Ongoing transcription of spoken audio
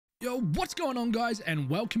Yo, what's going on guys, and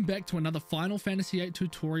welcome back to another Final Fantasy VIII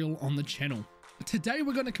tutorial on the channel. Today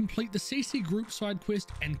we're going to complete the CC group side quest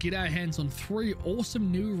and get our hands on 3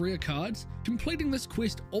 awesome new rare cards. Completing this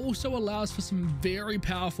quest also allows for some very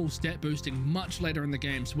powerful stat boosting much later in the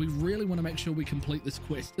game, so we really want to make sure we complete this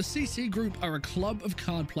quest. The CC group are a club of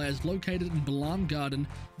card players located in Balamb Garden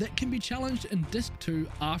that can be challenged in Disc 2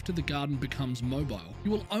 after the garden becomes mobile. You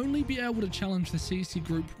will only be able to challenge the CC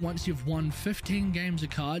group once you've won 15 games of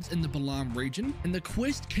cards in the Balamb region, and the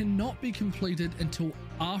quest cannot be completed until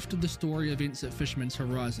after the story events at Fisherman's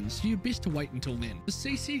Horizon, so you're best to wait until then. The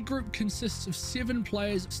CC group consists of 7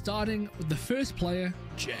 players, starting with the first player,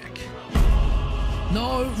 Jack.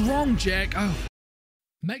 No, wrong Jack. Oh.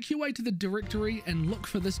 Make your way to the directory and look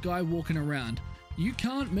for this guy walking around. You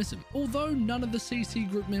can't miss him. Although none of the CC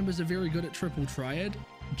group members are very good at triple triad,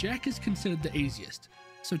 Jack is considered the easiest.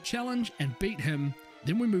 So challenge and beat him,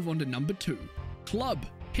 then we move on to number 2, Club.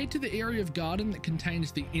 Head to the area of garden that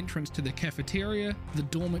contains the entrance to the cafeteria, the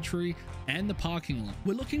dormitory, and the parking lot.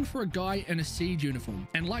 We're looking for a guy in a siege uniform,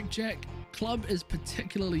 and like Jack, Club is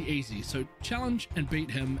particularly easy, so challenge and beat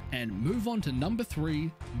him and move on to number 3,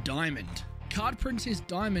 Diamond. Card Princess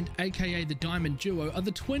Diamond, aka the Diamond Duo, are the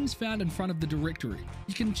twins found in front of the directory.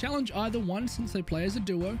 You can challenge either one since they play as a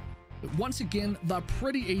duo, but once again, they're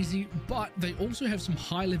pretty easy, but they also have some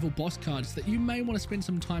high-level boss cards that you may want to spend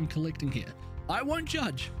some time collecting here. I won't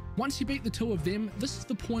judge. Once you beat the 2 of them, this is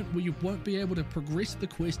the point where you won't be able to progress the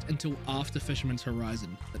quest until after Fisherman's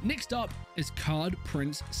Horizon. But next up is Card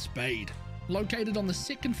Prince Spade. Located on the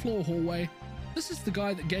 2nd floor hallway, this is the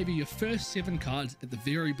guy that gave you your first 7 cards at the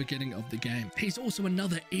very beginning of the game. He's also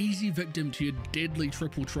another easy victim to your deadly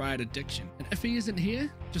triple triad addiction. And if he isn't here,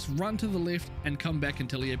 just run to the left and come back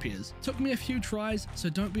until he appears. Took me a few tries, so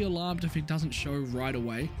don't be alarmed if he doesn't show right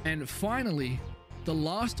away. And finally, the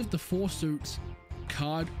last of the 4 suits,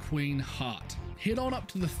 Card Queen Heart. Head on up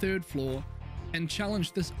to the 3rd floor and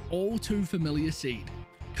challenge this all too familiar seed.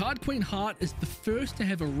 Card Queen Heart is the first to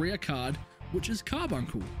have a rare card, which is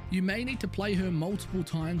Carbuncle. You may need to play her multiple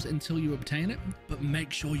times until you obtain it, but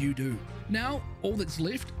make sure you do. Now, all that's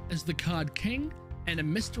left is the Card King and a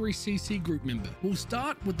mystery CC group member. We'll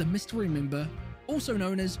start with the mystery member, also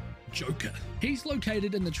known as Joker. He's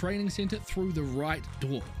located in the training center through the right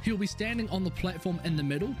door. He'll be standing on the platform in the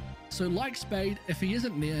middle, so like Spade, if he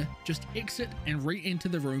isn't there, just exit and re-enter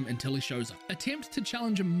the room until he shows up. Attempt to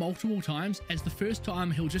challenge him multiple times, as the first time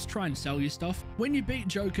he'll just try and sell you stuff. When you beat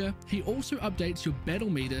Joker, he also updates your battle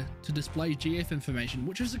meter to display GF information,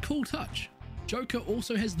 which is a cool touch. Joker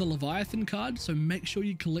also has the Leviathan Card, so make sure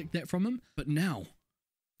you collect that from him. But now,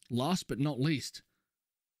 last but not least,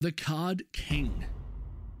 the Card King.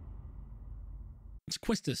 It's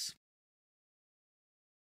Quistis.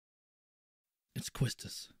 It's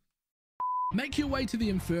Quistis. Make your way to the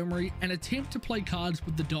infirmary and attempt to play cards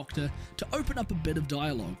with the doctor to open up a bit of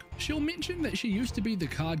dialogue. She'll mention that she used to be the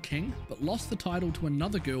Card King, but lost the title to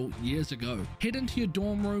another girl years ago. Head into your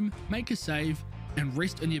dorm room, make a save, and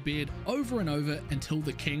rest in your bed over and over until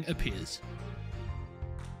the king appears.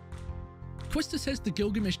 Quistis has the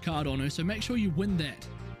Gilgamesh card on her, so make sure you win that.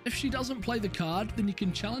 If she doesn't play the card, then you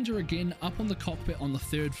can challenge her again up on the cockpit on the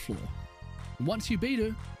 3rd floor. Once you beat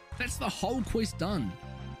her, that's the whole quest done.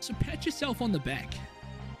 So pat yourself on the back.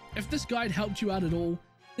 If this guide helped you out at all,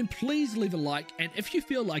 then please leave a like, and if you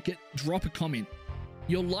feel like it, drop a comment.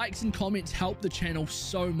 Your likes and comments help the channel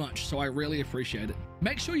so much, so I really appreciate it.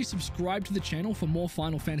 Make sure you subscribe to the channel for more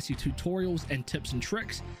Final Fantasy tutorials and tips and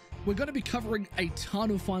tricks. We're going to be covering a ton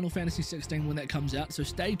of Final Fantasy 16 when that comes out, so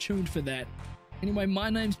stay tuned for that. Anyway, my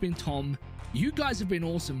name's been Tom, you guys have been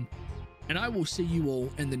awesome, and I will see you all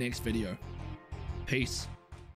in the next video. Peace.